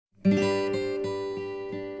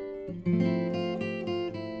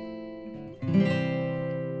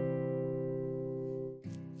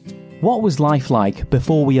What was life like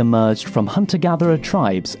before we emerged from hunter-gatherer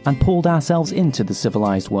tribes and pulled ourselves into the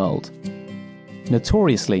civilized world?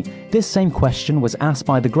 Notoriously, this same question was asked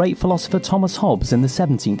by the great philosopher Thomas Hobbes in the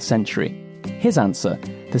 17th century. His answer: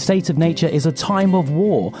 the state of nature is a time of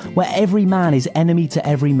war, where every man is enemy to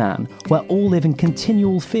every man, where all live in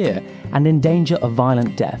continual fear and in danger of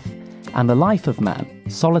violent death, and the life of man,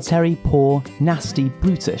 solitary, poor, nasty,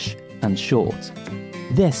 brutish, and short.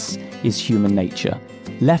 This is human nature.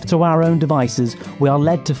 Left to our own devices, we are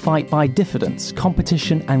led to fight by diffidence,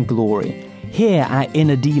 competition, and glory. Here our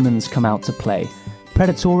inner demons come out to play: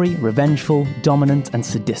 predatory, revengeful, dominant, and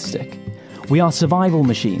sadistic. We are survival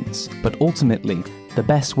machines, but ultimately, the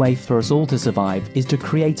best way for us all to survive is to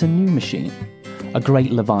create a new machine, a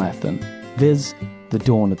great Leviathan, viz., the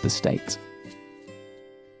dawn of the state.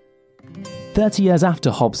 30 years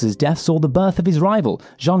after Hobbes' death saw the birth of his rival,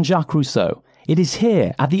 Jean-Jacques Rousseau. It is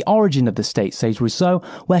here, at the origin of the state, says Rousseau,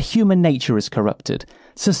 where human nature is corrupted.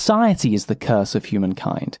 Society is the curse of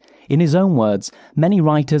humankind. In his own words, many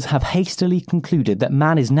writers have hastily concluded that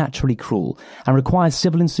man is naturally cruel and requires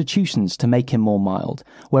civil institutions to make him more mild,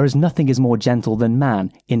 whereas nothing is more gentle than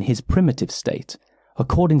man in his primitive state.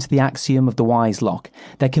 According to the axiom of the wise Locke,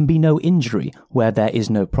 there can be no injury where there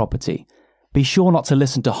is no property. Be sure not to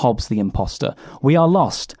listen to Hobbes the imposter. We are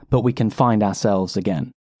lost, but we can find ourselves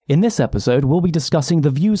again. In this episode, we'll be discussing the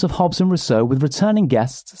views of Hobbes and Rousseau with returning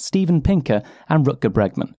guests Steven Pinker and Rutger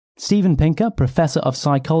Bregman. Steven Pinker, Professor of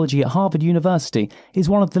Psychology at Harvard University, is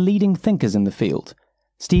one of the leading thinkers in the field.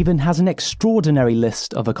 Steven has an extraordinary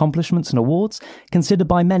list of accomplishments and awards, considered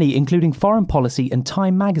by many, including Foreign Policy and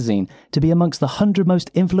Time magazine, to be amongst the 100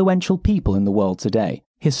 most influential people in the world today.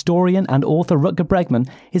 Historian and author Rutger Bregman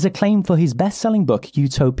is acclaimed for his best-selling book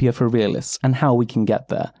Utopia for Realists and How We Can Get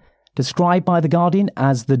There. Described by The Guardian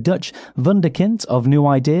as the Dutch wunderkind of new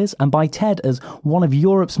ideas and by TED as one of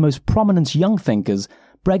Europe's most prominent young thinkers,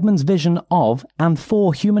 Bregman's vision of and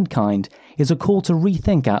for humankind is a call to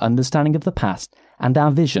rethink our understanding of the past and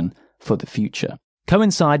our vision for the future.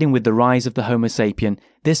 Coinciding with the rise of the Homo sapien,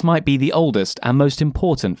 this might be the oldest and most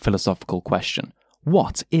important philosophical question.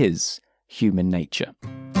 What is human nature?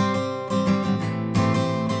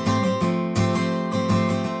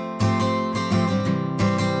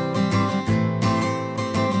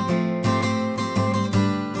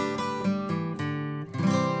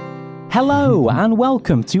 Hello and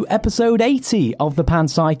welcome to episode 80 of the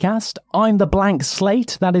Panpsycast. I'm the blank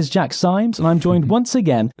slate, that is Jack Symes, and I'm joined once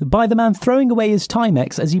again by the man throwing away his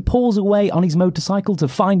Timex as he pulls away on his motorcycle to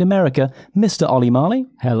find America, Mr. Ollie Marley.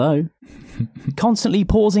 Hello. Constantly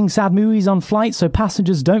pausing sad movies on flight so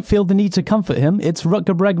passengers don't feel the need to comfort him, it's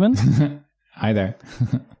Rutger Bregman. Hi there.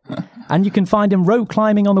 And you can find him rope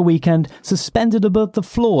climbing on the weekend, suspended above the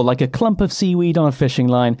floor like a clump of seaweed on a fishing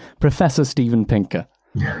line, Professor Steven Pinker.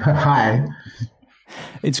 Hi.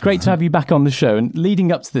 It's great to have you back on the show. And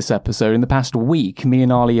leading up to this episode, in the past week, me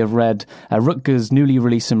and Ollie have read Rutger's newly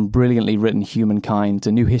released and brilliantly written Humankind,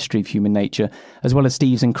 A New History of Human Nature, as well as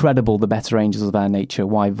Steve's incredible The Better Angels of Our Nature,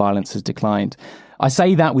 Why Violence Has Declined. I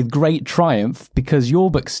say that with great triumph because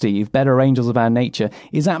your book, Steve, Better Angels of Our Nature,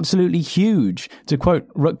 is absolutely huge. To quote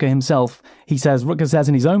Rutger himself, Rutger says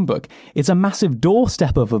in his own book, it's a massive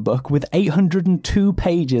doorstep of a book with 802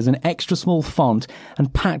 pages and extra small font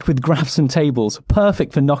and packed with graphs and tables,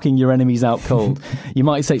 perfect for knocking your enemies out cold. You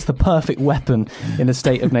might say it's the perfect weapon in a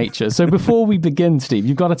state of nature. So before we begin, Steve,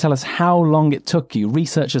 you've got to tell us how long it took you,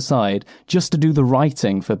 research aside, just to do the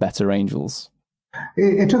writing for Better Angels.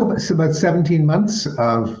 It took about 17 months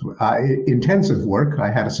of intensive work.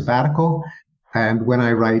 I had a sabbatical, and when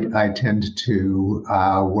I write, I tend to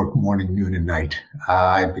work morning, noon, and night.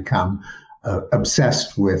 I've become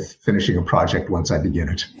obsessed with finishing a project once I begin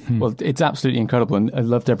it. Well, it's absolutely incredible, and I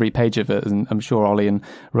loved every page of it, and I'm sure Ollie and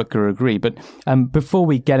Rutger agree. But before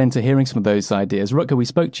we get into hearing some of those ideas, Rutger, we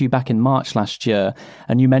spoke to you back in March last year,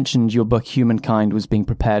 and you mentioned your book Humankind was being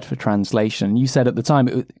prepared for translation. You said at the time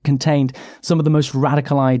it contained some of the most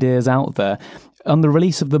radical ideas out there. On the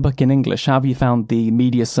release of the book in English, how have you found the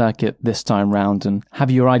media circuit this time round? And have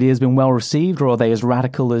your ideas been well received, or are they as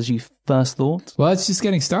radical as you first thought? Well, it's just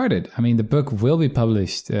getting started. I mean, the book will be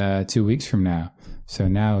published 2 weeks from now. So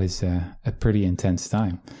now is a pretty intense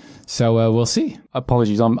time. So we'll see.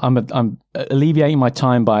 Apologies, I'm alleviating my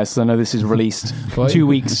time bias. I know this is released 2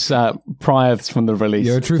 weeks prior from the release.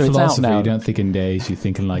 You're a true philosopher. You don't think in days, you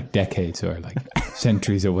think in like decades or like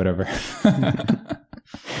centuries or whatever.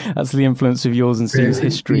 That's the influence of yours and Steve's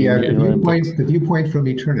history. The viewpoint from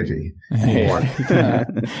eternity. Yeah.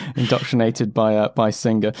 Indoctrinated by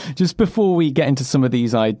Singer. Just before we get into some of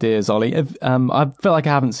these ideas, Ollie, I feel like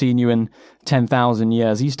I haven't seen you in 10,000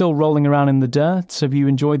 years. Are you still rolling around in the dirt? Have you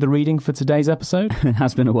enjoyed the reading for today's episode? It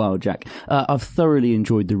has been a while, Jack. I've thoroughly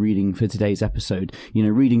enjoyed the reading for today's episode.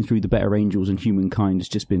 Reading through The Better Angels and Humankind has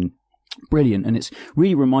just been brilliant, and it's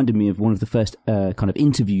really reminded me of one of the first kind of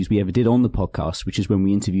interviews we ever did on the podcast, which is when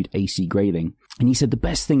we interviewed A.C. Grayling. And he said the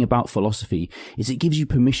best thing about philosophy is it gives you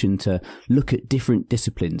permission to look at different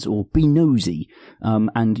disciplines or be nosy.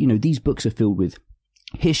 And these books are filled with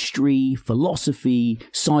history, philosophy,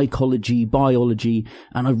 psychology, biology,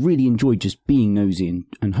 and I've really enjoyed just being nosy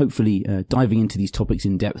and hopefully diving into these topics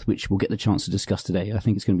in depth, which we'll get the chance to discuss today. I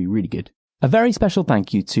think it's going to be really good. A very special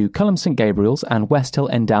thank you to Cullum St Gabriel's and West Hill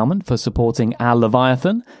Endowment for supporting our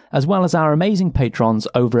Leviathan, as well as our amazing patrons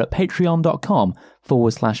over at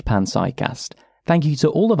patreon.com/panpsycast. Thank you to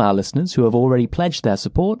all of our listeners who have already pledged their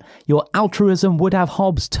support. Your altruism would have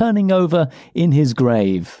Hobbes turning over in his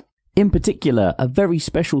grave. In particular, a very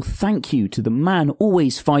special thank you to the man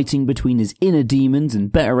always fighting between his inner demons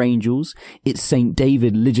and better angels. It's St.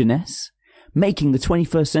 David Ligoness. Making the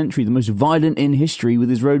 21st century the most violent in history with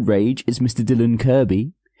his road rage is Mr. Dylan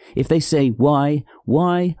Kirby. If they say why,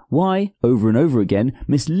 over and over again,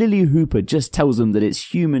 Miss Lily Hooper just tells them that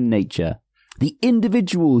it's human nature. The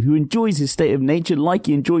individual who enjoys his state of nature like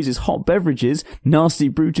he enjoys his hot beverages, nasty,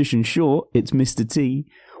 brutish and short, it's Mr. T.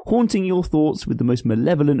 Haunting your thoughts with the most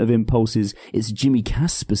malevolent of impulses, it's Jimmy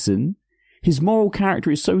Casperson. His moral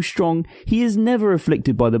character is so strong, he is never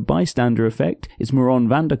afflicted by the bystander effect, it's Moron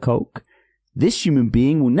van der Kolk. This human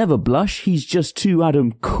being will never blush, he's just too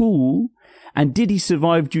Adam cool. And did he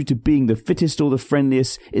survive due to being the fittest or the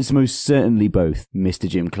friendliest? It's most certainly both, Mr.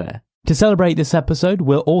 Jim Clare. To celebrate this episode,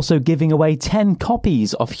 we're also giving away 10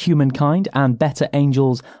 copies of Humankind and Better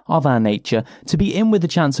Angels of Our Nature. To be in with the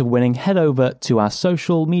chance of winning, head over to our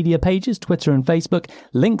social media pages, Twitter and Facebook,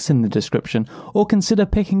 links in the description, or consider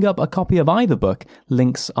picking up a copy of either book.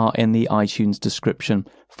 Links are in the iTunes description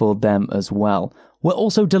for them as well. We're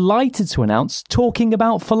also delighted to announce Talking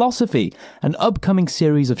About Philosophy, an upcoming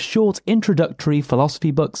series of short introductory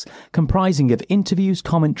philosophy books comprising of interviews,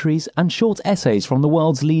 commentaries, and short essays from the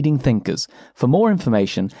world's leading thinkers. For more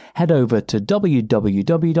information, head over to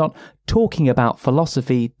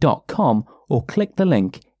www.talkingaboutphilosophy.com or click the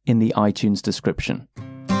link in the iTunes description.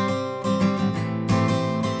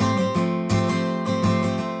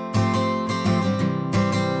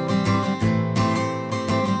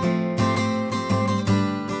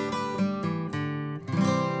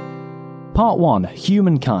 Part 1,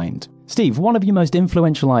 Humankind. Steve, one of your most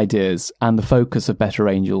influential ideas and the focus of Better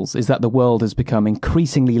Angels is that the world has become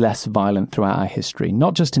increasingly less violent throughout our history,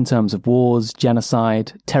 not just in terms of wars,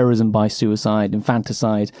 genocide, terrorism by suicide,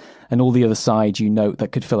 infanticide, and all the other sides you note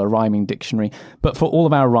that could fill a rhyming dictionary, but for all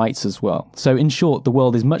of our rights as well. So in short, the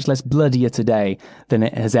world is much less bloodier today than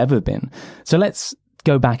it has ever been. So let's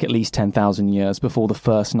go back at least 10,000 years before the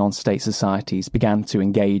first non-state societies began to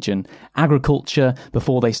engage in agriculture,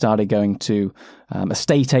 before they started going to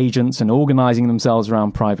estate agents and organizing themselves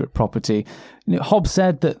around private property. Hobbes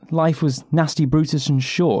said that life was nasty, brutish and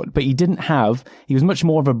short, but he was much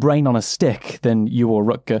more of a brain on a stick than you or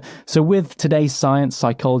Rutger. So with today's science,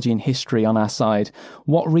 psychology and history on our side,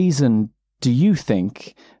 what reason do you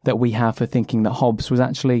think that we have for thinking that Hobbes was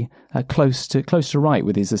actually close to right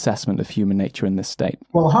with his assessment of human nature in this state?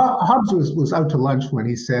 Well, Hobbes was out to lunch when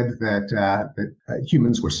he said that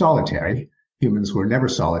humans were solitary. Humans were never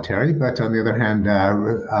solitary, but on the other hand,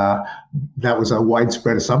 that was a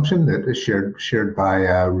widespread assumption that is shared by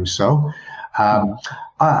Rousseau. I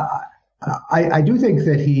do think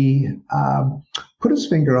that he put his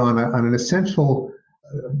finger on an essential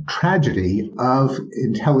tragedy of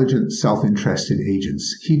intelligent, self-interested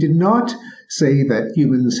agents. He did not say that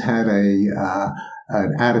humans had an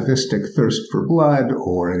atavistic thirst for blood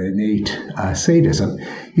or an innate sadism.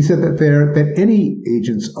 He said that any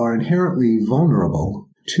agents are inherently vulnerable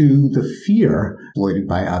to the fear exploited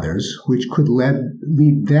by others, which could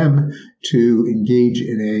lead them to engage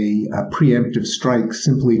in a preemptive strike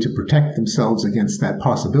simply to protect themselves against that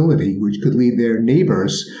possibility, which could lead their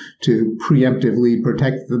neighbors to preemptively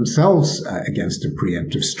protect themselves against a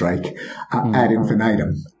preemptive strike ad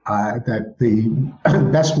infinitum. That the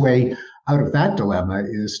best way out of that dilemma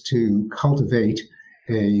is to cultivate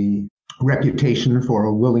a reputation for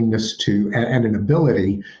a willingness to and an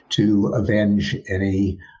ability to avenge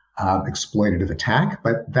any exploitative attack,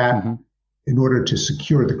 but that in order to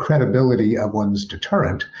secure the credibility of one's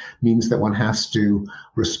deterrent means that one has to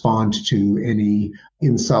respond to any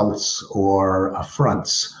insults or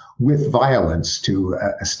affronts with violence to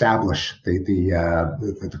establish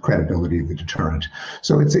the credibility of the deterrent.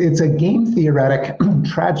 So it's a game theoretic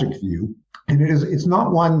tragic view, and it's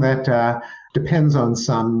not one that depends on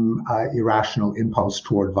some irrational impulse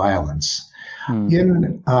toward violence.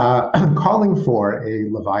 In calling for a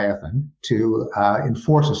Leviathan to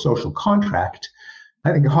enforce a social contract,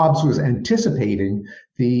 I think Hobbes was anticipating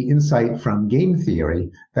the insight from game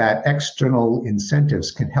theory that external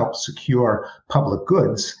incentives can help secure public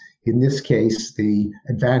goods. In this case, the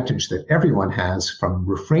advantage that everyone has from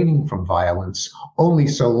refraining from violence only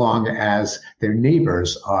so long as their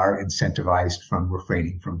neighbors are incentivized from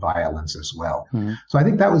refraining from violence as well. So I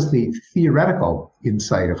think that was the theoretical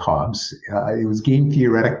insight of Hobbes. It was game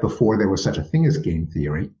theoretic before there was such a thing as game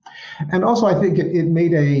theory. And also I think it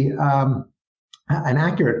made an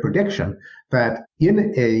accurate prediction that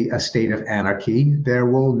in a state of anarchy, there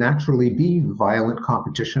will naturally be violent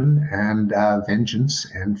competition and vengeance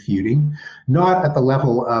and feuding, not at the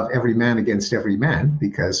level of every man against every man,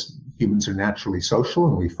 because humans are naturally social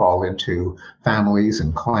and we fall into families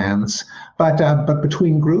and clans, but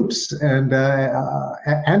between groups and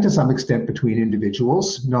to some extent between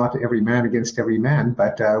individuals, not every man against every man,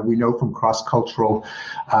 but we know from cross-cultural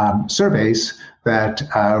surveys that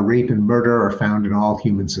rape and murder are found in all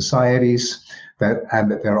human societies, and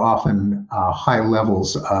that there are often high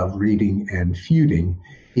levels of raiding and feuding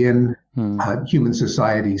in human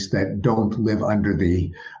societies that don't live under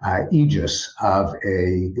the aegis of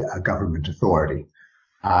a government authority.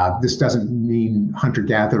 This doesn't mean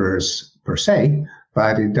hunter-gatherers per se,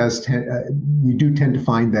 but it does. We do tend to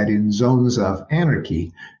find that in zones of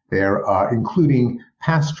anarchy, there are, including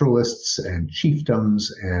pastoralists and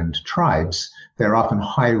chiefdoms and tribes, there are often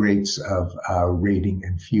high rates of raiding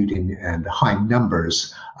and feuding and high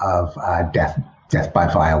numbers of death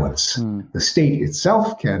by violence. The state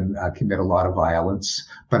itself can commit a lot of violence,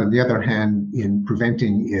 but on the other hand, in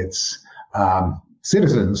preventing its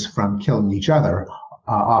citizens from killing each other,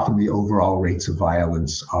 often the overall rates of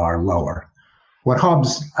violence are lower. What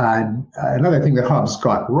Hobbes, another thing that Hobbes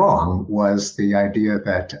got wrong was the idea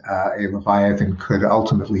that a Leviathan could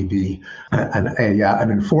ultimately be an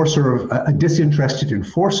enforcer of a disinterested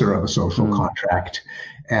enforcer of a social contract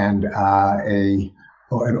and an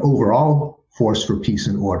overall force for peace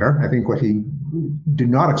and order. I think what he did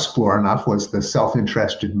not explore enough was the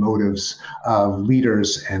self-interested motives of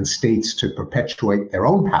leaders and states to perpetuate their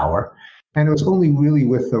own power. And it was only really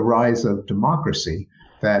with the rise of democracy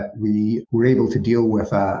that we were able to deal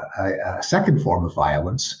with a second form of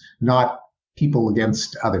violence, not people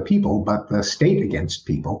against other people, but the state against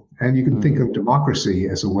people. And you can think of democracy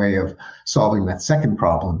as a way of solving that second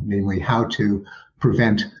problem, namely how to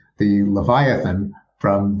prevent the Leviathan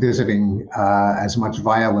from visiting as much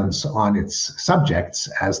violence on its subjects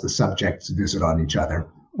as the subjects visit on each other.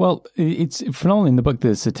 Well, it's phenomenal in the book,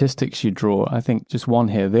 the statistics you draw. I think just one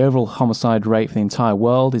here. The overall homicide rate for the entire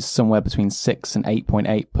world is somewhere between 6 and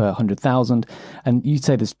 8.8 per 100,000. And you'd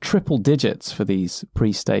say there's triple digits for these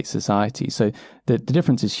pre-state societies. So the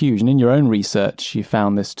difference is huge. And in your own research, you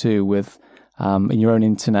found this too with in your own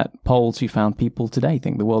internet polls, you found people today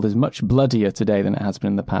think the world is much bloodier today than it has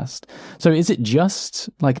been in the past. So is it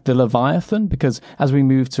just like the Leviathan? Because as we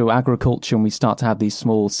move to agriculture and we start to have these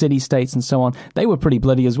small city-states and so on, they were pretty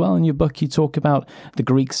bloody as well. In your book, you talk about the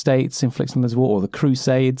Greek states inflicting this war, or the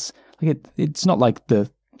Crusades. Like it's not like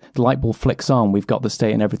the light bulb flicks on, we've got the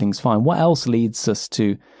state and everything's fine. What else leads us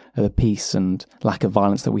to the peace and lack of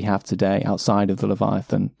violence that we have today outside of the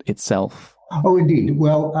Leviathan itself? Oh, indeed.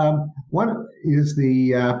 Well, one is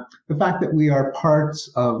the fact that we are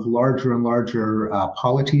parts of larger and larger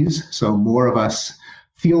polities. So more of us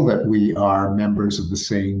feel that we are members of the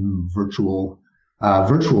same virtual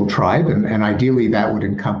tribe, and ideally that would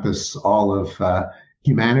encompass all of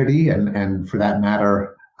humanity, and for that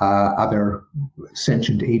matter, other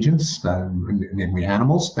sentient agents, namely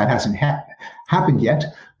animals. That hasn't happened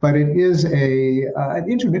yet, but it is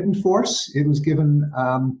an intermittent force. It was given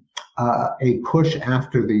a push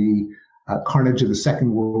after the carnage of the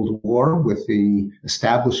Second World War with the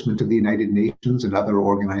establishment of the United Nations and other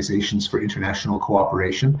organizations for international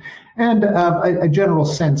cooperation, and a general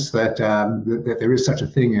sense that there is such a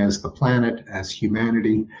thing as the planet, as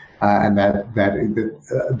humanity, and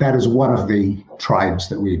that is one of the tribes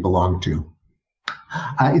that we belong to.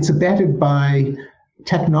 It's abetted by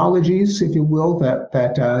technologies, if you will,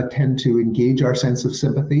 that tend to engage our sense of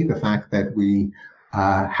sympathy. The fact that we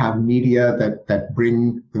have media that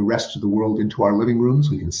bring the rest of the world into our living rooms.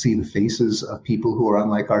 We can see the faces of people who are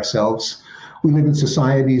unlike ourselves. We live in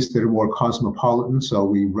societies that are more cosmopolitan, so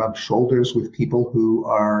we rub shoulders with people who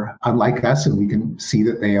are unlike us, and we can see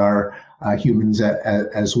that they are humans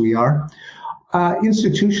as we are.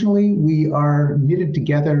 Institutionally, we are knitted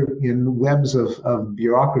together in webs of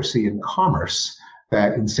bureaucracy and commerce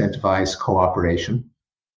that incentivize cooperation.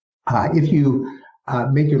 If you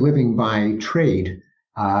make your living by trade,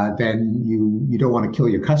 then you don't want to kill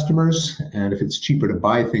your customers. And if it's cheaper to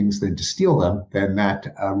buy things than to steal them, then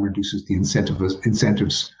that reduces the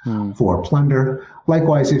incentives for plunder.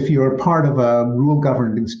 Likewise, if you're part of a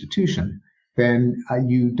rule-governed institution, then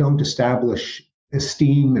you don't establish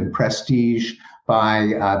esteem and prestige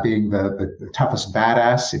by being the toughest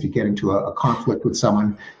badass. If you get into a conflict with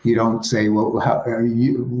someone, you don't say, well,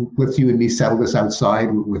 let's you and me settle this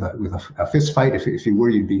outside with a fist fight. If you were,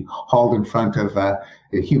 you'd be hauled in front of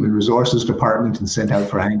the human resources department and sent out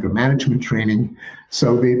for anger management training.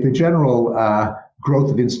 So the general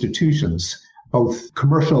growth of institutions, both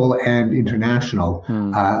commercial and international,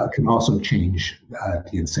 can also change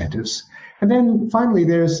the incentives. And then finally,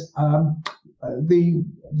 there's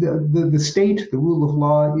the state, the rule of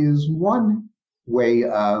law, is one way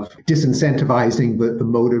of disincentivizing the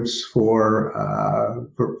motives for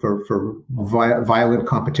violent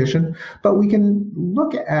competition. But we can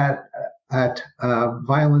look at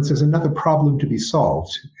violence as another problem to be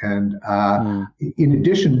solved. And in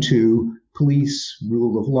addition to police,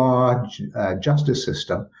 rule of law, justice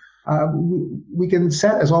system, we can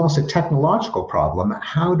set as almost a technological problem.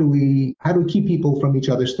 How do we keep people from each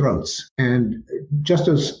other's throats? And just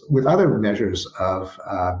as with other measures of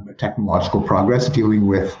technological progress, dealing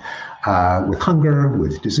with hunger,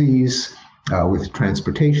 with disease, with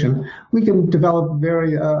transportation, we can develop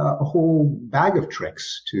a whole bag of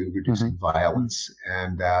tricks to reducing violence,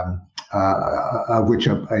 and of which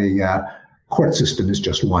a court system is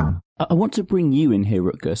just one. I want to bring you in here,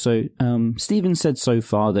 Rutger. So, Stephen said so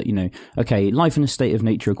far that, life in a state of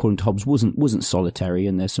nature, according to Hobbes, wasn't solitary,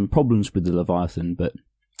 and there's some problems with the Leviathan, but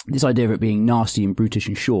this idea of it being nasty and brutish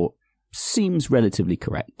and short seems relatively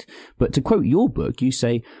correct. But to quote your book, you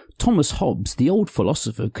say, Thomas Hobbes, the old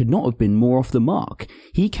philosopher, could not have been more off the mark.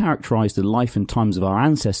 He characterized the life and times of our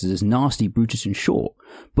ancestors as nasty, brutish and short,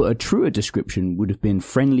 but a truer description would have been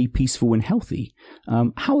friendly, peaceful and healthy.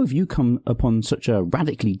 How have you come upon such a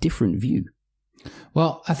radically different view?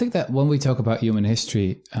 Well, I think that when we talk about human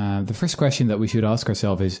history, the first question that we should ask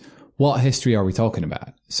ourselves is, what history are we talking about?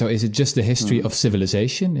 So is it just the history of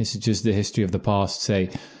civilization? Is it just the history of the past, say,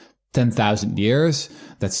 10,000 years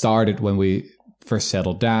that started when we first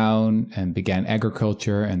settled down and began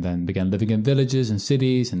agriculture and then began living in villages and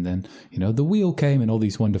cities, and then, the wheel came and all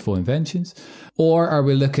these wonderful inventions? Or are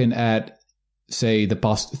we looking at, say, the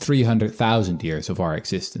past 300,000 years of our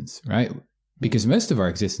existence, right? Because most of our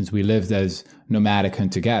existence, we lived as nomadic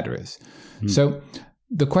hunter-gatherers. So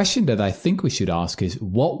the question that I think we should ask is,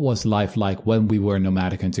 what was life like when we were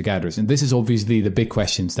nomadic hunter-gatherers? And this is obviously the big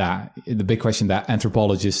question that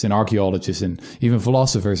anthropologists and archaeologists and even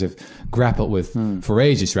philosophers have grappled with for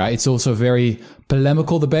ages, right? It's also a very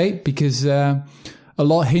polemical debate because a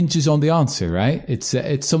lot hinges on the answer, right?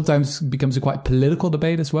 It sometimes becomes a quite political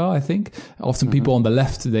debate as well, I think. Often people on the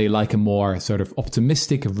left, they like a more sort of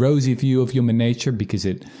optimistic, rosy view of human nature because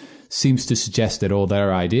it seems to suggest that all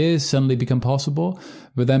their ideas suddenly become possible.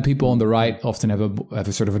 But then people on the right often have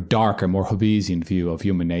a sort of a darker, more Hobbesian view of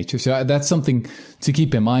human nature. So that's something to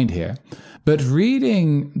keep in mind here. But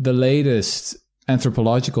reading the latest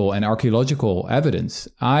anthropological and archaeological evidence,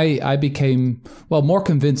 I became, more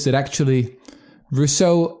convinced that actually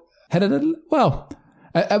Rousseau had a little,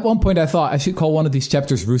 at one point I thought I should call one of these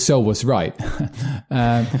chapters Rousseau was right.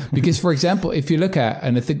 Because, for example, if you look at,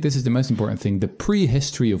 and I think this is the most important thing, the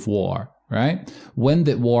prehistory of war, right? When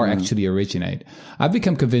did war actually originate? I've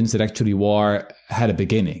become convinced that actually war had a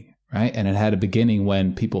beginning, right? And it had a beginning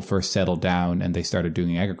when people first settled down and they started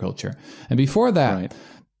doing agriculture. And before that,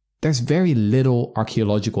 there's very little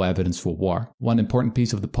archaeological evidence for war. One important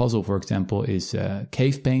piece of the puzzle, for example, is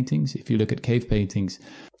cave paintings. If you look at cave paintings,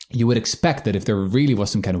 you would expect that if there really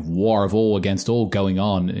was some kind of war of all against all going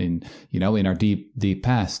on in our deep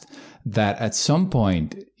past, that at some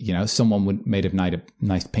point, someone would made a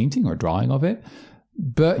nice painting or drawing of it,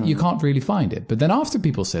 but you can't really find it. But then after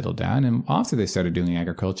people settled down and after they started doing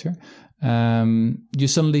agriculture, you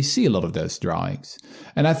suddenly see a lot of those drawings.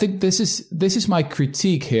 And I think this is my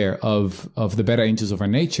critique here of the Better Angels of Our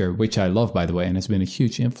Nature, which I love, by the way, and has been a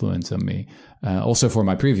huge influence on me. Also for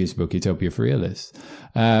my previous book, Utopia for Realists.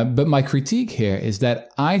 But my critique here is that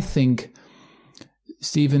I think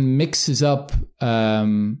Stephen mixes up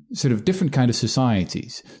sort of different kind of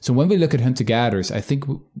societies. So when we look at hunter-gatherers, I think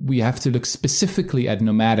we have to look specifically at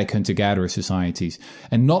nomadic hunter-gatherer societies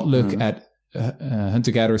and not look at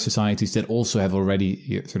hunter-gatherer societies that also have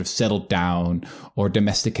already sort of settled down or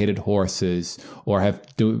domesticated horses or have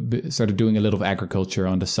started doing a little of agriculture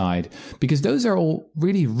on the side, because those are all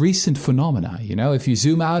really recent phenomena. You know, if you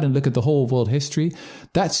zoom out and look at the whole world history,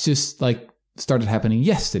 that's just like started happening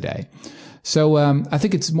yesterday. So I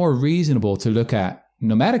think it's more reasonable to look at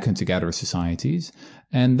nomadic hunter-gatherer societies.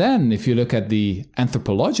 And then if you look at the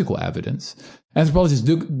anthropological evidence, anthropologist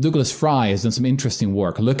Douglas Fry has done some interesting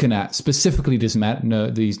work looking at specifically these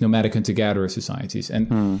nomadic hunter-gatherer societies.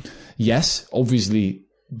 And yes, obviously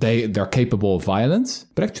they're capable of violence,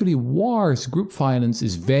 but actually wars, group violence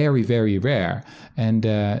is very, very rare. And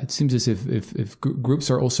it seems as if groups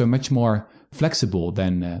are also much more flexible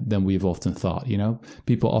than we've often thought. You know,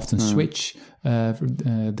 people often switch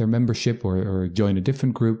their membership or join a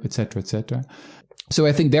different group, etc., etc. So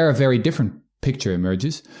I think there a very different picture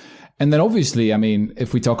emerges. And then obviously, I mean,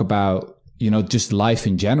 if we talk about, you know, just life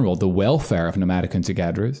in general, the welfare of nomadic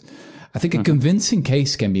hunter-gatherers, I think a convincing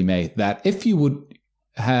case can be made that if you would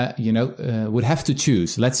would have to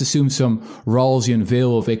choose, let's assume some Rawlsian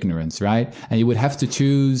veil of ignorance, right? And you would have to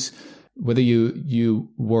choose whether you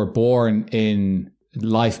were born in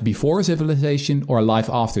life before civilization or life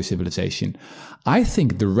after civilization. I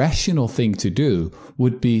think the rational thing to do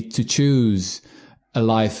would be to choose a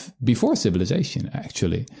life before civilization,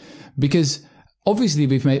 actually. Because obviously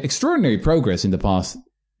we've made extraordinary progress in the past,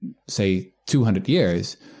 say, 200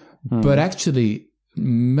 years. But actually,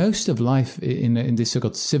 most of life in this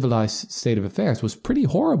so-called civilized state of affairs was pretty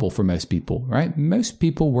horrible for most people, right? Most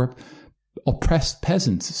people were oppressed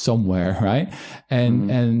peasants somewhere, right?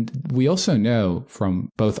 And we also know from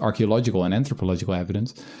both archaeological and anthropological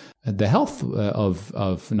evidence, the health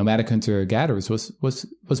of nomadic hunter-gatherers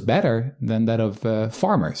was better than that of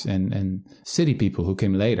farmers and city people who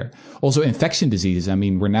came later. Also, infection diseases. I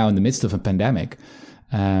mean, we're now in the midst of a pandemic.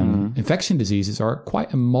 Infection diseases are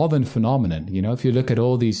quite a modern phenomenon. You know, if you look at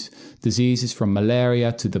all these diseases from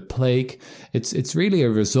malaria to the plague, it's really a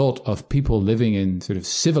result of people living in sort of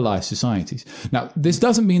civilized societies. Now, this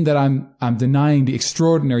doesn't mean that I'm denying the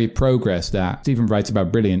extraordinary progress that Stephen writes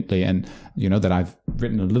about brilliantly, and you know that I've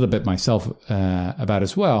written a little bit myself about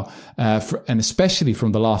as well, and especially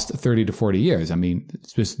from the last 30 to 40 years. I mean,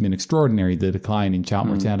 it's just been extraordinary, the decline in child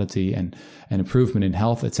mortality and improvement in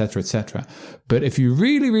health, etc., etc. But if you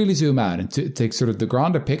really, really zoom out and take sort of the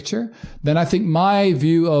grander picture, then I think my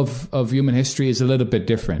view of human history is a little bit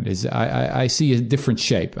different. I see a different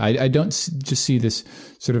shape. I don't just see this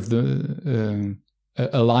sort of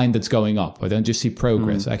a line that's going up. I don't just see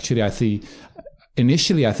progress. Actually,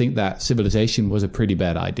 initially, I think that civilization was a pretty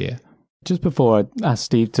bad idea. Just before I ask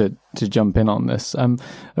Steve to jump in on this,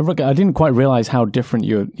 Rutger, I didn't quite realize how different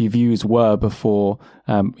your views were before,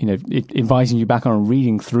 inviting you back on and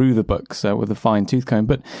reading through the books with a fine tooth comb.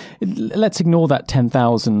 But let's ignore that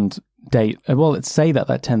 10,000 date. Well, let's say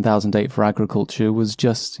that 10,000 date for agriculture was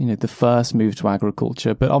just, the first move to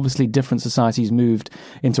agriculture. But obviously, different societies moved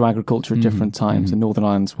into agriculture at different times. In Northern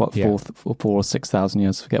Ireland's 4 or 6,000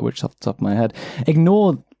 years, I forget which off the top of my head.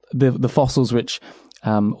 Ignore the fossils which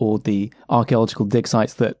or the archaeological dig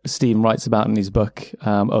sites that Stephen writes about in his book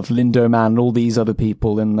of Lindoman and all these other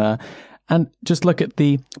people in there, and just look at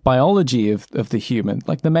the biology of the human.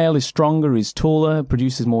 Like, the male is stronger, is taller,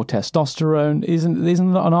 produces more testosterone. Isn't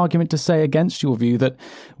that an argument to say against your view that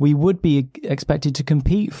we would be expected to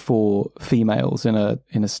compete for females in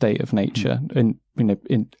a state of nature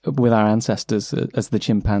with our ancestors as the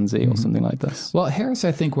chimpanzee or something like this? Well, here's,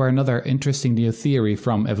 I think, where another interesting new theory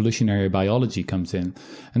from evolutionary biology comes in.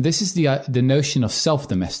 And this is the notion of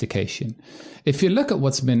self-domestication. If you look at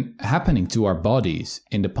what's been happening to our bodies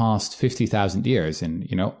in the past 50,000 years, and,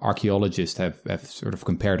 archaeologists have sort of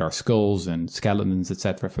compared our skulls and skeletons,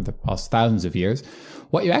 etc., for the past thousands of years,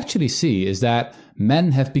 what you actually see is that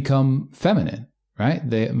men have become feminine. Right?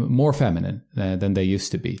 They're more feminine than they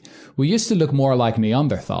used to be. We used to look more like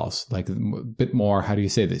Neanderthals, like a bit more, how do you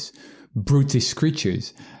say this, brutish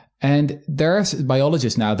creatures. And there are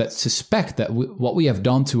biologists now that suspect that what we have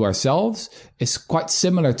done to ourselves is quite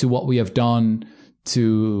similar to what we have done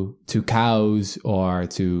to cows or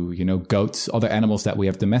to, goats, other animals that we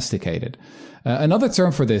have domesticated. Another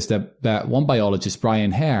term for this that one biologist,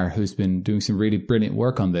 Brian Hare, who's been doing some really brilliant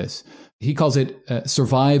work on this, he calls it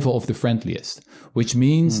survival of the friendliest, which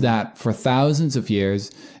means that for thousands of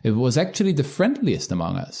years, it was actually the friendliest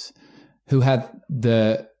among us who had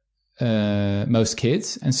the most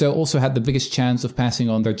kids, and so also had the biggest chance of passing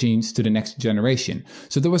on their genes to the next generation.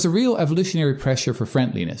 So there was a real evolutionary pressure for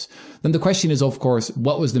friendliness. Then the question is, of course,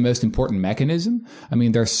 what was the most important mechanism? I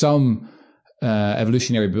mean, there's some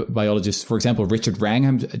evolutionary biologists, for example, Richard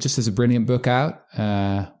Wrangham just has a brilliant book out.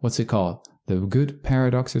 What's it called? The Good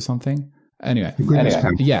Paradox or something? Anyway,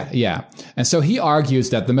 yeah. And so he argues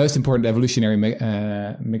that the most important evolutionary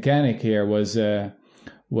mechanic here was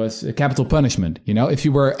capital punishment. You know, if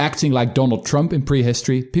you were acting like Donald Trump in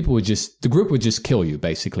prehistory, the group would just kill you,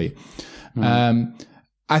 basically.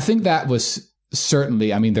 I think that was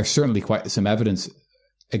certainly, I mean, there's certainly quite some evidence,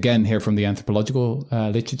 again, here from the anthropological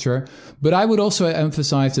literature. But I would also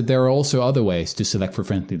emphasize that there are also other ways to select for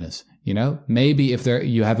friendliness. You know, maybe if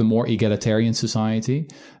you have a more egalitarian society,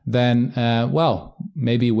 then,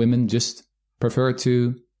 maybe women just prefer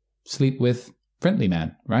to sleep with friendly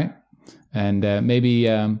men, right? And maybe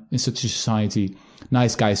in such a society,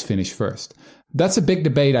 nice guys finish first. That's a big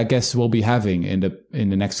debate, I guess, we'll be having in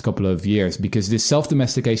the next couple of years, because this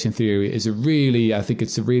self-domestication theory is I think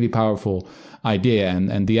it's a really powerful idea,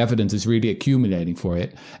 and the evidence is really accumulating for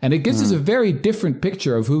it. And it gives us a very different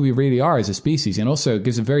picture of who we really are as a species, and also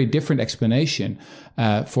gives a very different explanation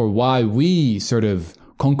for why we sort of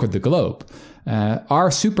conquered the globe. Our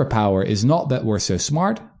superpower is not that we're so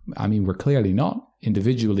smart. I mean, we're clearly not.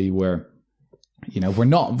 Individually, we're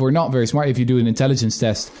not very smart. If you do an intelligence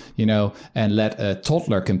test, and let a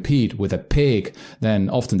toddler compete with a pig, then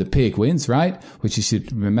often the pig wins, right? Which you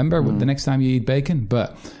should remember the next time you eat bacon.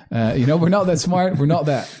 But, we're not that smart. We're not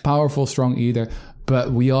that powerful, strong either.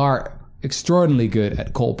 But we are extraordinarily good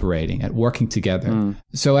at cooperating, at working together.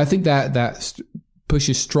 So I think that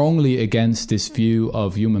pushes strongly against this view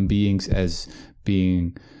of human beings as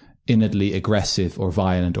being innately aggressive or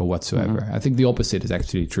violent or whatsoever. I think the opposite is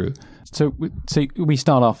actually true. So we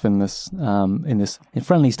start off in this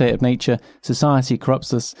friendly state of nature. Society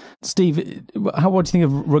corrupts us. Steve, what do you think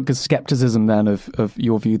of Rutger's skepticism then of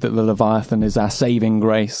your view that the Leviathan is our saving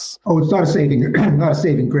grace? Oh, it's not a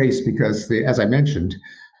saving grace, because as I mentioned,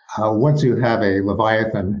 once you have a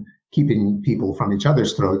Leviathan keeping people from each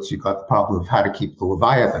other's throats, you've got the problem of how to keep the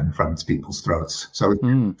Leviathan from its people's throats. So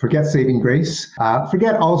forget saving grace.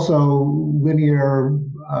 Forget also linear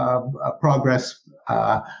progress,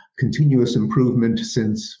 continuous improvement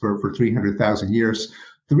for 300,000 years.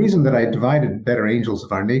 The reason that I divided Better Angels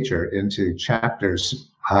of Our Nature into chapters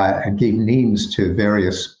and gave names to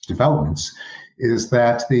various developments is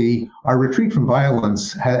that our retreat from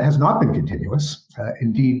violence has not been continuous.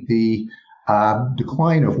 Indeed, the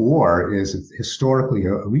decline of war is historically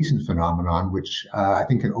a recent phenomenon, which I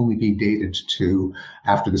think can only be dated to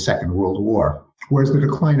after the Second World War, whereas the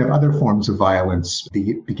decline of other forms of violence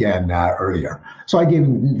began earlier. So I gave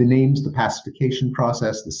them the names: the pacification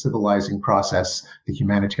process, the civilizing process, the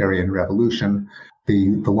humanitarian revolution,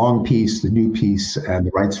 the long peace, the new peace, and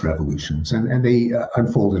the rights revolutions, and they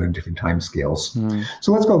unfolded on different time scales.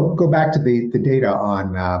 So let's go back to the data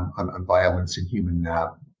on violence in human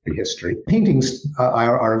history. Paintings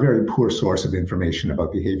are a very poor source of information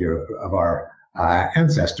about behavior of our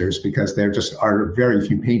ancestors, because there just are very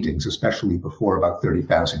few paintings, especially before about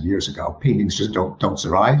 30,000 years ago. Paintings just don't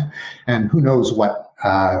survive, and who knows what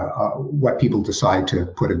people decide to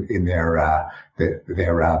put in their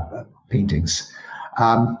paintings.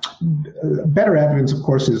 Better evidence, of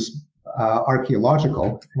course, is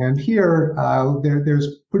archaeological, and here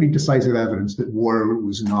there's pretty decisive evidence that war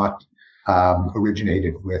was not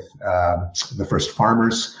originated with the first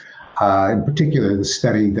farmers. In particular, the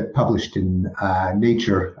study that published in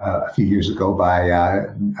Nature a few years ago by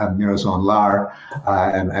Mirazon Lar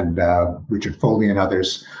and Richard Foley and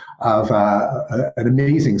others of an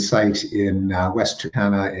amazing site in West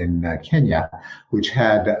Turkana in Kenya, which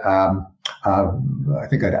had I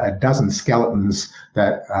think a dozen skeletons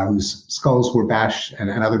whose skulls were bashed and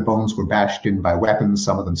other bones were bashed in by weapons,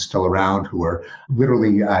 some of them still around, who were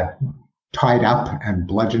literally tied up and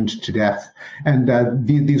bludgeoned to death. And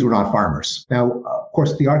these were not farmers. Now, of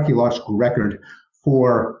course, the archaeological record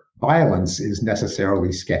for violence is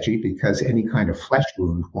necessarily sketchy, because any kind of flesh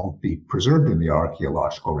wound won't be preserved in the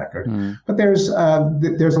archaeological record. But there's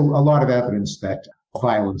a lot of evidence that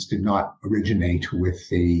violence did not originate with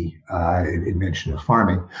the invention of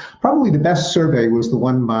farming. Probably the best survey was the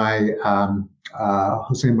one by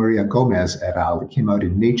Jose Maria Gomez et al. That came out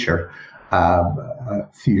in Nature a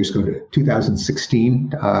few years ago,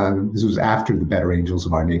 2016. This was after the Better Angels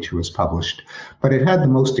of Our Nature was published, but it had the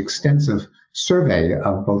most extensive survey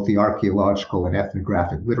of both the archaeological and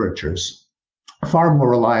ethnographic literatures, far more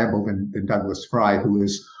reliable than Douglas Fry, who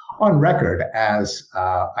is on record as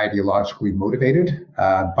ideologically motivated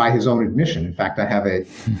by his own admission. In fact, I have a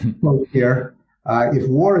quote here. If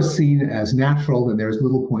war is seen as natural, then there's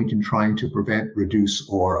little point in trying to prevent, reduce,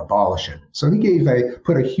 or abolish it. So he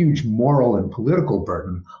put a huge moral and political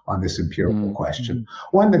burden on this empirical question.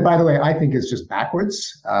 One that, by the way, I think is just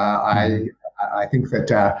backwards. I think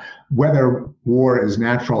that whether war is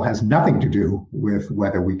natural has nothing to do with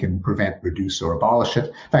whether we can prevent, reduce, or abolish it.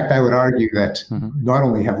 In fact, I would argue that not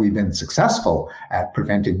only have we been successful at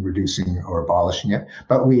preventing, reducing, or abolishing it,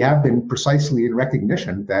 but we have been precisely in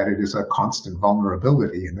recognition that it is a constant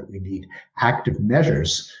vulnerability and that we need active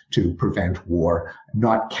measures to prevent war,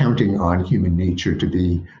 not counting on human nature to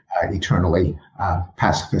be eternally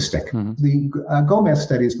pacifistic. The Gomez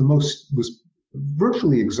study was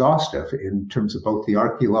virtually exhaustive in terms of both the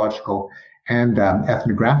archaeological and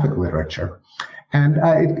ethnographic literature. And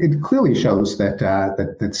it clearly shows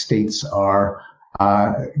that states are,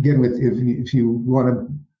 again, if you want to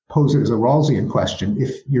pose it as a Rawlsian question,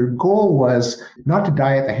 if your goal was not to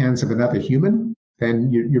die at the hands of another human, then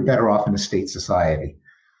you're better off in a state society.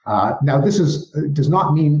 Now, this does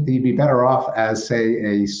not mean that you'd be better off as, say,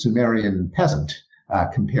 a Sumerian peasant,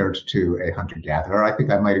 compared to a hunter-gatherer. I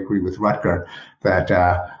think I might agree with Rutger that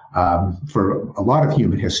for a lot of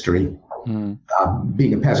human history,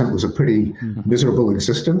 being a peasant was a pretty miserable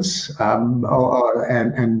existence, and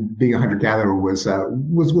being a hunter-gatherer was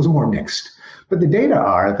more mixed. But the data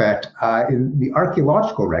are that in the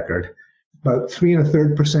archaeological record, about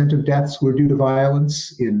 3.33% of deaths were due to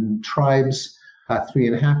violence in tribes,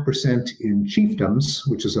 3.5% in chiefdoms,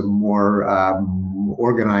 which is a more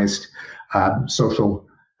organized social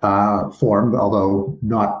form, although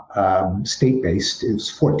not state-based. It was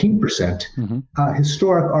 14%.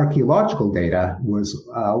 Historic archaeological data was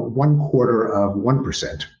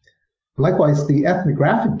 0.25%. Likewise, the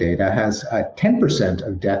ethnographic data has 10%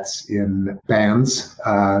 of deaths in bands,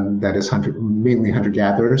 that is mainly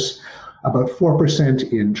hunter-gatherers, about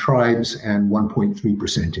 4% in tribes, and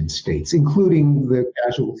 1.3% in states, including the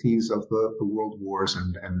casualties of the world wars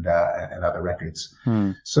and other records.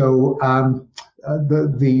 So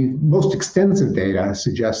the most extensive data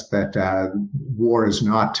suggests that war is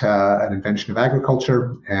not an invention of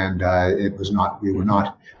agriculture, and we were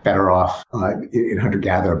not better off in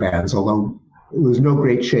hunter-gatherer bands, although there was no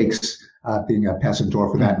great shakes being a peasant,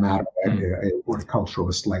 or for that matter, a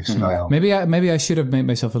horticulturalist lifestyle. Maybe I should have made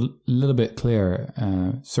myself a little bit clearer.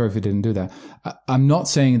 Sorry if I didn't do that. I'm not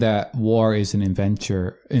saying that war is an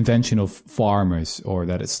invention of farmers, or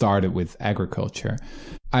that it started with agriculture.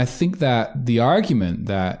 I think that the argument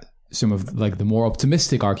that some of the more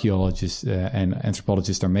optimistic archaeologists and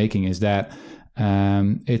anthropologists are making is that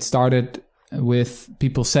it started with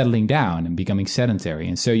people settling down and becoming sedentary,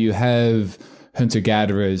 and so you have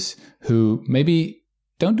hunter-gatherers who maybe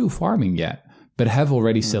don't do farming yet, but have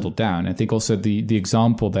already settled down. I think also the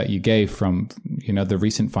example that you gave from, the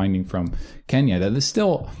recent finding from Kenya, that is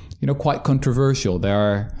still, quite controversial.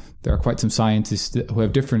 There are quite some scientists who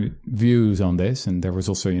have different views on this. And there was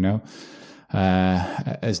also,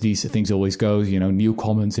 as these things always go, new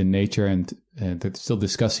comments in nature, and they're still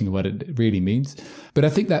discussing what it really means. But I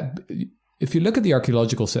think that if you look at the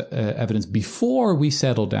archaeological evidence before we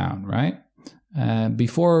settled down, right?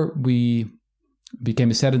 Before we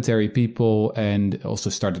became a sedentary people and also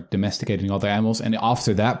started domesticating other animals, and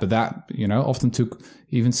after that, but that often took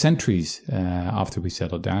even centuries after we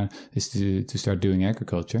settled down, is to start doing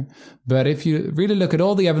agriculture. But if you really look at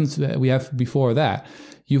all the evidence that we have before that,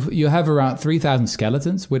 you have around 3,000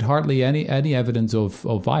 skeletons with hardly any evidence of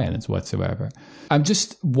violence whatsoever. I'm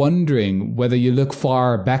just wondering whether you look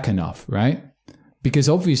far back enough, right? Because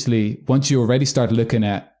obviously, once you already start looking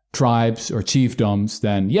at tribes or chiefdoms,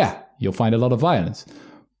 then you'll find a lot of violence.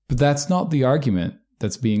 But that's not the argument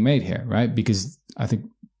that's being made here, right? Because I think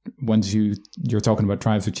once you're talking about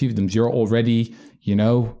tribes or chiefdoms, you're already,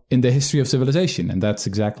 in the history of civilization. And that's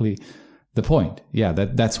exactly the point.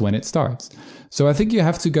 That's when it starts. So I think you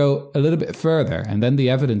have to go a little bit further, and then the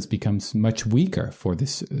evidence becomes much weaker for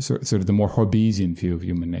this sort of the more Hobbesian view of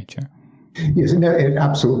human nature. Yes, and it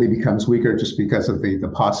absolutely becomes weaker just because of the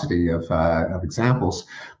paucity of examples.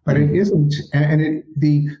 But it isn't, and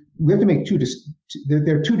we have to make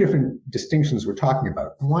there are two different distinctions we're talking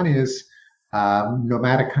about. One is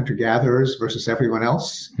nomadic hunter-gatherers versus everyone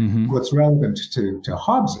else. What's relevant to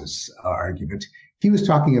Hobbes's argument, he was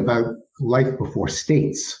talking about life before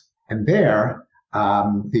states, and there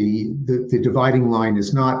the dividing line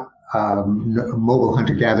is not mobile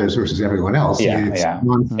hunter-gatherers versus everyone else. It's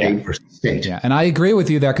non-state versus state. Yeah, and I agree with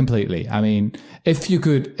you there completely. I mean, if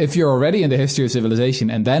you're already in the history of civilization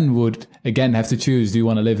and then would, again, have to choose, do you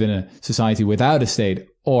want to live in a society without a state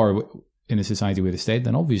or in a society with a state,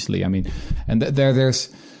 then obviously, I mean, and there's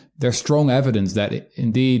strong evidence that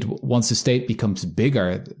indeed, once the state becomes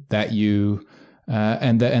bigger, that you...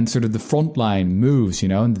 and sort of the front line moves,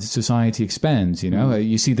 and the society expands,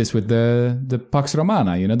 You see this with the Pax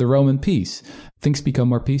Romana, the Roman peace. Things become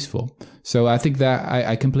more peaceful. So I think that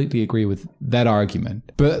I completely agree with that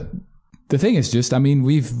argument. But the thing is just, I mean,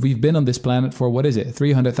 we've been on this planet for,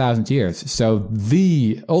 300,000 years. So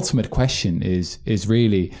the ultimate question is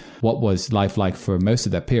really, what was life like for most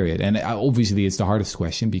of that period? And obviously it's the hardest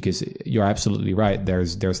question, because you're absolutely right.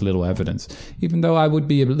 There's little evidence, even though I would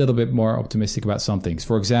be a little bit more optimistic about some things.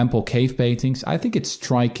 For example, cave paintings. I think it's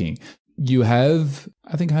striking. You have,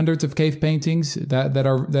 I think, hundreds of cave paintings that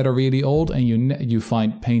are really old, and you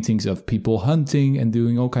find paintings of people hunting and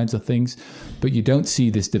doing all kinds of things, but you don't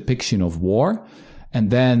see this depiction of war. And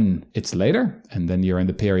then it's later, and then you're in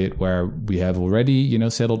the period where we have already,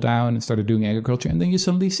 settled down and started doing agriculture, and then you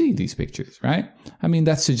suddenly see these pictures, right? I mean,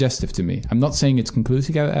 that's suggestive to me. I'm not saying it's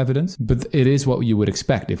conclusive evidence, but it is what you would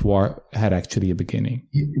expect if war had actually a beginning.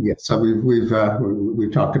 Yes, so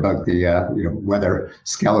we've talked about the whether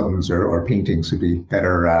skeletons or paintings would be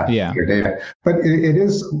better data, but it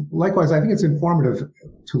is likewise. I think it's informative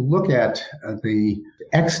to look at the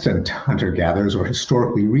extant hunter-gatherers, or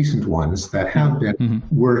historically recent ones that have been,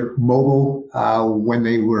 were mobile when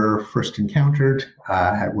they were first encountered,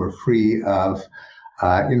 were free of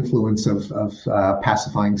influence of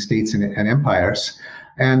pacifying states and empires.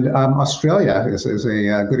 And Australia is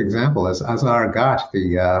a good example, as Azar Ghat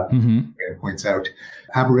points out.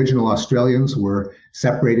 Aboriginal Australians were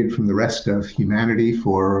separated from the rest of humanity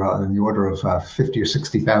for in the order of 50 or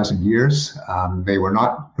 60,000 years. They were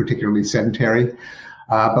not particularly sedentary.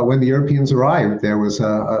 But when the Europeans arrived, there was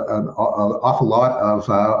an awful lot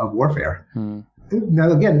of warfare.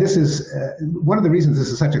 Now, again, this is one of the reasons this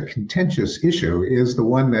is such a contentious issue is the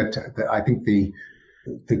one that I think the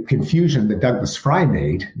confusion that Douglas Fry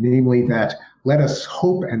made, namely that let us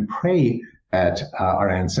hope and pray that our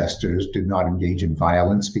ancestors did not engage in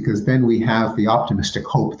violence, because then we have the optimistic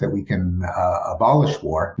hope that we can abolish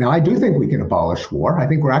war. Now, I do think we can abolish war. I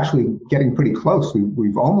think we're actually getting pretty close.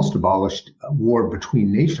 We've almost abolished war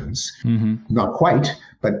between nations. Not quite,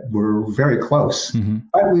 but we're very close.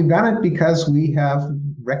 But we've done it because we have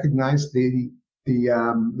recognized the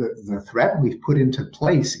threat. We've put into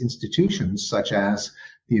place institutions such as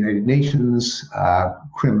the United Nations,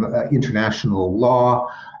 international law,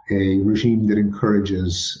 a regime that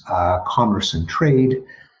encourages commerce and trade,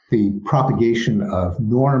 the propagation of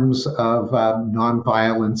norms of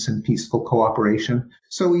nonviolence and peaceful cooperation.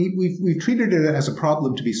 So we've treated it as a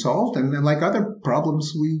problem to be solved, and then, like other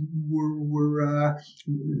problems, we're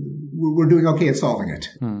doing okay at solving it.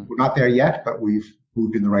 We're not there yet, but we've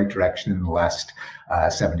moved in the right direction in the last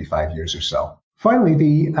 75 years or so.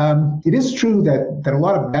 Finally, it is true that a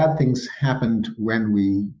lot of bad things happened when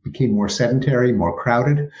we became more sedentary, more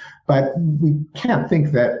crowded, but we can't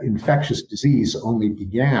think that infectious disease only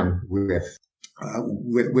began with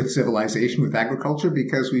civilization, with agriculture,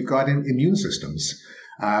 because we've got immune systems.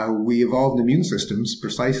 We evolved immune systems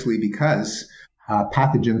precisely because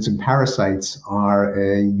pathogens and parasites are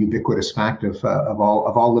a ubiquitous fact of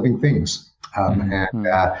all living things.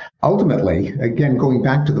 Ultimately, again, going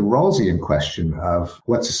back to the Rawlsian question of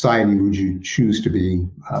what society would you choose to be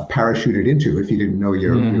parachuted into if you didn't know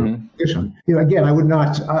your position. Again,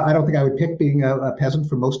 I don't think I would pick being a peasant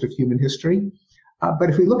for most of human history. But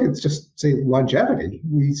if we look at just, say, longevity,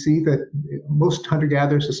 we see that most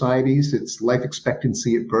hunter-gatherer societies, its life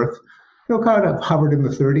expectancy at birth, kind of hovered in the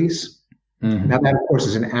 30s. Now that, of course,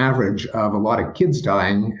 is an average of a lot of kids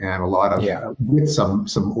dying and a lot of with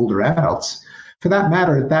some older adults. For that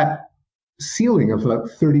matter, that ceiling of about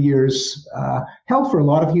 30 years held for a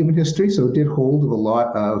lot of human history, so it did hold of a lot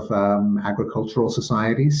of agricultural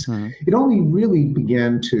societies. It only really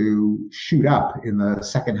began to shoot up in the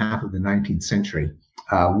second half of the 19th century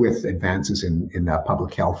with advances in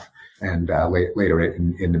public health and later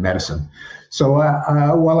in the medicine. So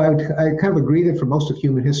while I kind of agree that for most of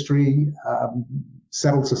human history,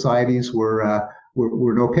 settled societies were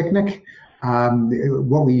no picnic,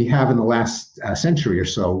 what we have in the last century or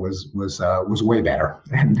so was way better.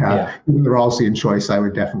 And even the Rawlsian choice, I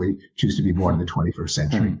would definitely choose to be born in the 21st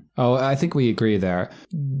century. Oh, I think we agree there.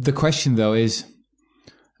 The question, though, is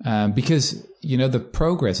because the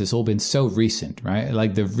progress has all been so recent, right?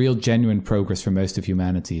 Like the real genuine progress for most of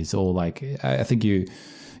humanity is all like, I think you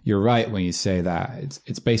you're right when you say that.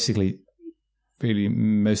 It's basically really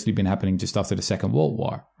mostly been happening just after the Second World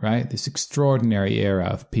War, right? This extraordinary era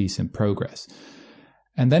of peace and progress.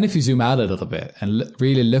 And then if you zoom out a little bit and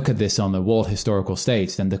really look at this on the world historical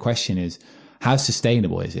stage, then the question is, how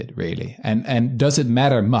sustainable is it really? And does it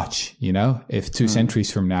matter much, if 2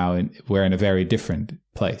 centuries from now we're in a very different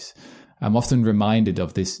place? I'm often reminded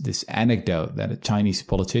of this anecdote that a Chinese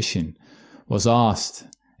politician was asked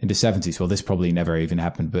in the 70s. Well, this probably never even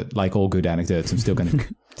happened, but like all good anecdotes, I'm still going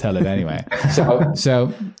to tell it anyway.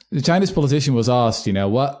 So the Chinese politician was asked,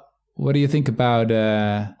 what do you think about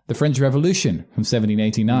the French Revolution from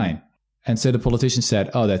 1789? And so the politician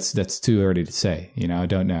said, "Oh, that's too early to say. I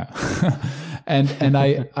don't know." and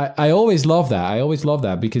I always love that. I always love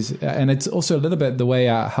that because, and it's also a little bit the way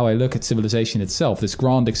how I look at civilization itself. This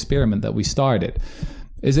grand experiment that we started.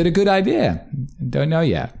 Is it a good idea? Don't know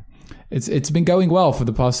yet. It's been going well for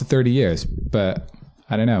the past 30 years, but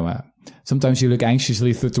I don't know. Sometimes you look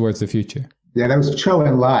anxiously towards the future. Yeah, that was Cho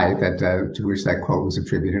and Lai to which that quote was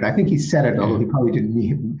attributed. I think he said it, although he probably didn't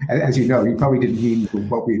mean, as you know, he probably didn't mean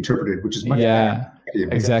what we interpreted, which is much. Yeah,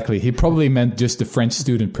 exactly. He probably meant just the French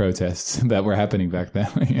student protests that were happening back then.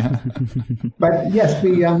 Yeah. But yes,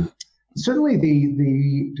 certainly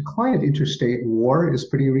the decline of interstate war is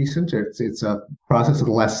pretty recent. It's a process of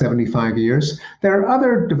the last 75 years. There are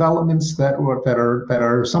other developments that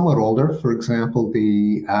are somewhat older. For example,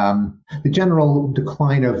 the general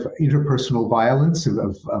decline of interpersonal violence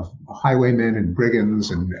of highwaymen and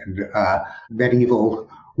brigands and medieval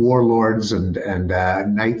warlords and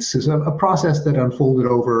knights is a process that unfolded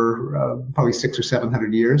over probably 600 or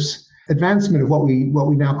 700 years. Advancement of what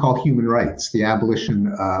we now call human rights, the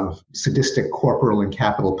abolition of sadistic corporal and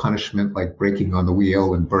capital punishment like breaking on the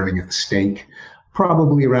wheel and burning at the stake,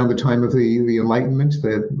 probably around the time of the Enlightenment,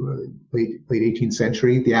 the late 18th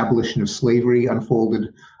century. The abolition of slavery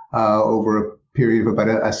unfolded over a period of about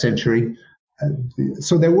a century.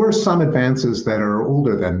 So there were some advances that are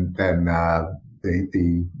older than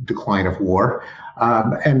the decline of war.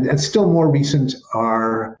 And still more recent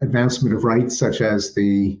are advancement of rights such as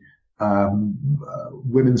the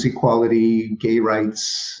women's equality, gay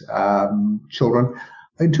rights, children,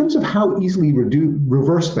 in terms of how easily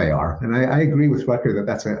reversed they are. And I agree with Rutger that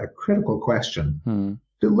that's a critical question.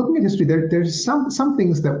 Looking at history, there's some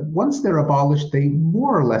things that once they're abolished, they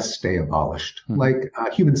more or less stay abolished. Like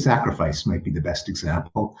human sacrifice might be the best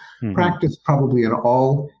example. Practiced probably in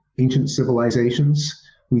all ancient civilizations.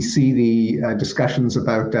 We see the discussions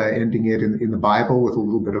about ending it in the Bible with a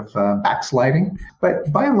little bit of backsliding. But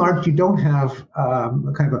by and large, you don't have a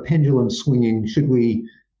kind of a pendulum swinging. Should we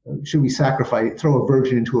sacrifice, throw a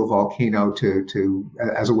virgin into a volcano to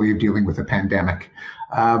as a way of dealing with a pandemic?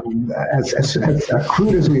 As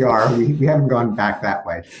crude as we are, we haven't gone back that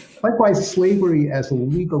way. Likewise, slavery as a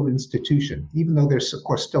legal institution, even though there's, of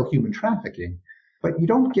course, still human trafficking, but you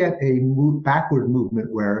don't get a backward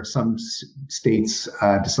movement where some states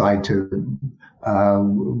decide to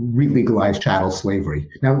re-legalize chattel slavery.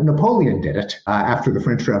 Now, Napoleon did it after the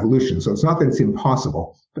French Revolution, so it's not that it's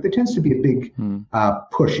impossible, but there tends to be a big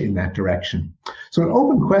push in that direction. So an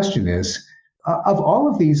open question is, of all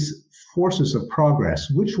of these forces of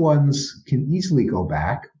progress, which ones can easily go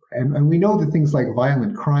back? And we know that things like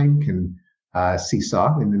violent crime can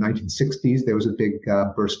seesaw. In the 1960s, there was a big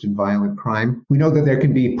burst in violent crime. We know that there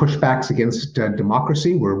can be pushbacks against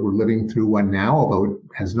democracy. We're living through one now, although it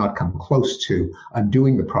has not come close to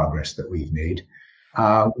undoing the progress that we've made.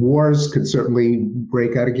 Wars could certainly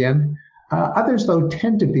break out again. Others, though,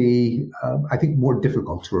 tend to be, I think, more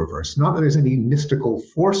difficult to reverse. Not that there's any mystical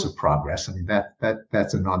force of progress. I mean,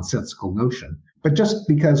 that's a nonsensical notion. But just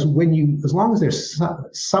because as long as there's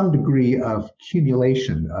some degree of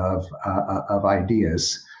accumulation of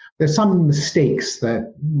ideas, there's some mistakes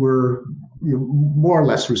that we're more or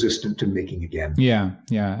less resistant to making again. Yeah.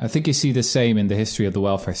 I think you see the same in the history of the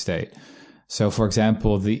welfare state. So, for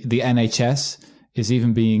example, the NHS is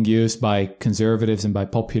even being used by conservatives and by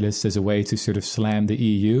populists as a way to sort of slam the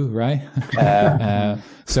EU, right?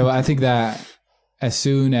 So I think that as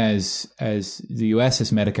soon as the US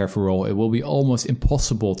has Medicare for all, it will be almost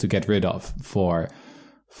impossible to get rid of for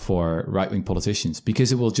right-wing politicians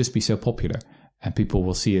because it will just be so popular and people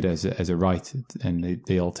will see it as a right and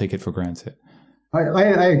they'll take it for granted.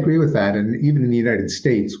 I agree with that. And even in the United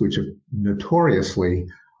States, which notoriously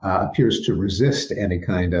appears to resist any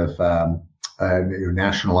kind of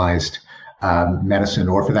nationalized medicine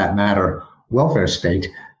or, for that matter, welfare state,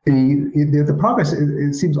 the progress,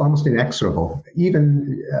 it seems almost inexorable.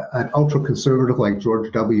 Even an ultra-conservative like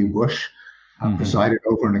George W. Bush presided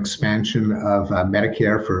over an expansion of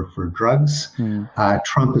Medicare for drugs.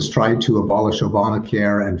 Trump has tried to abolish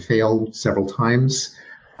Obamacare and failed several times.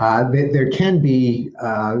 There can be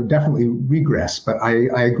definitely regress, but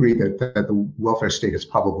I agree that the welfare state is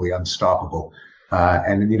probably unstoppable.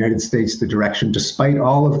 And in the United States, the direction, despite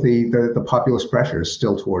all of the populist pressure, is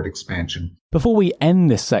still toward expansion. Before we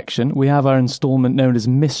end this section, we have our installment known as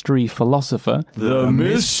Mystery Philosopher. The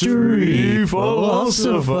Mystery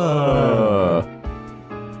Philosopher!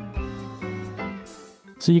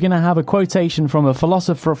 So you're going to have a quotation from a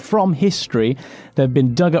philosopher from history. They've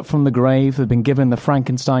been dug up from the grave, they've been given the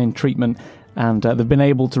Frankenstein treatment, and they've been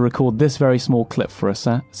able to record this very small clip for us.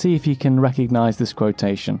 See if you can recognise this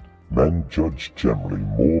quotation. Men judge generally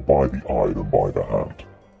more by the eye than by the hand,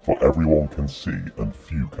 for everyone can see and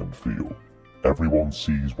few can feel. Everyone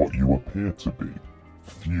sees what you appear to be.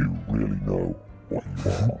 Few really know what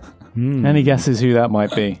you are. Any guesses who that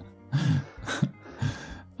might be?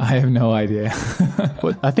 I have no idea.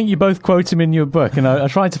 Well, I think you both quote him in your book, and I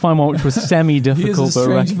tried to find one which was semi-difficult but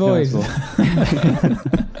recognisable.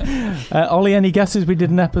 Ollie, any guesses? We did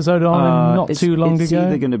an episode on him not too long ago. It's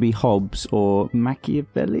either going to be Hobbes or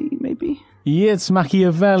Machiavelli, maybe? Yeah, it's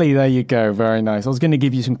Machiavelli. There you go. Very nice. I was going to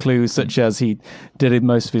give you some clues, such as he did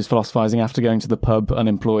most of his philosophizing after going to the pub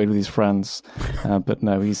unemployed with his friends. But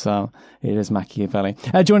no, it is Machiavelli.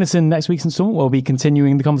 Join us in next week's installment. We'll be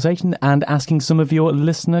continuing the conversation and asking some of your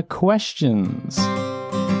listener questions.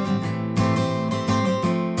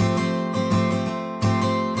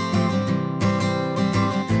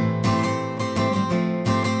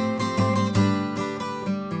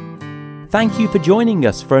 Thank you for joining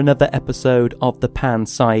us for another episode of the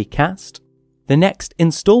Pan-Sci-Cast. The next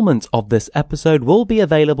instalment of this episode will be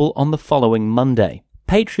available on the following Monday.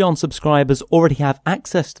 Patreon subscribers already have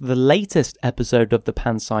access to the latest episode of the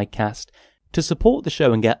Pan-Sci-Cast. To support the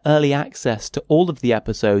show and get early access to all of the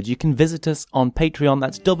episodes, you can visit us on Patreon.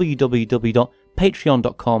 That's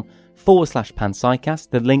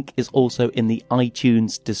www.patreon.com/Pan-Sci-Cast. The link is also in the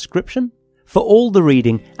iTunes description. For all the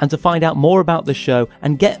reading and to find out more about the show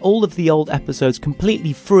and get all of the old episodes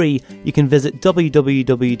completely free, you can visit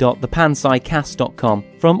www.thepanscicast.com.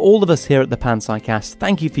 From all of us here at the Pan-Sci-Cast,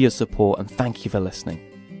 thank you for your support and thank you for listening.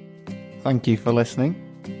 Thank you for listening.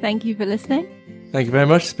 Thank you for listening. Thank you very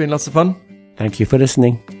much. It's been lots of fun. Thank you for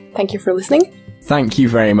listening. Thank you for listening. Thank you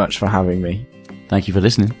very much for having me. Thank you for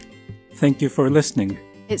listening. Thank you for listening.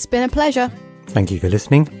 It's been a pleasure. Thank you for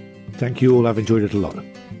listening. Thank you all. I've enjoyed it a lot.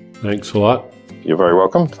 Thanks a lot. You're very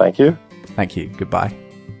welcome. Thank you. Thank you. Goodbye.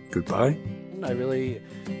 Goodbye. I really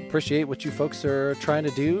appreciate what you folks are trying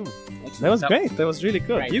to do. That was great. That was really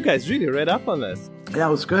good. Great. You guys really read up on this. Yeah,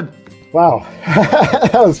 it was good. Wow.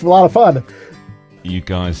 That was a lot of fun. You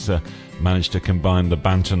guys managed to combine the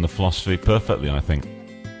banter and the philosophy perfectly, I think.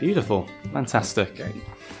 Beautiful. Fantastic.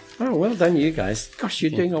 Oh, well done, you guys. Gosh,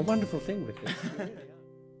 you're doing a wonderful thing with this.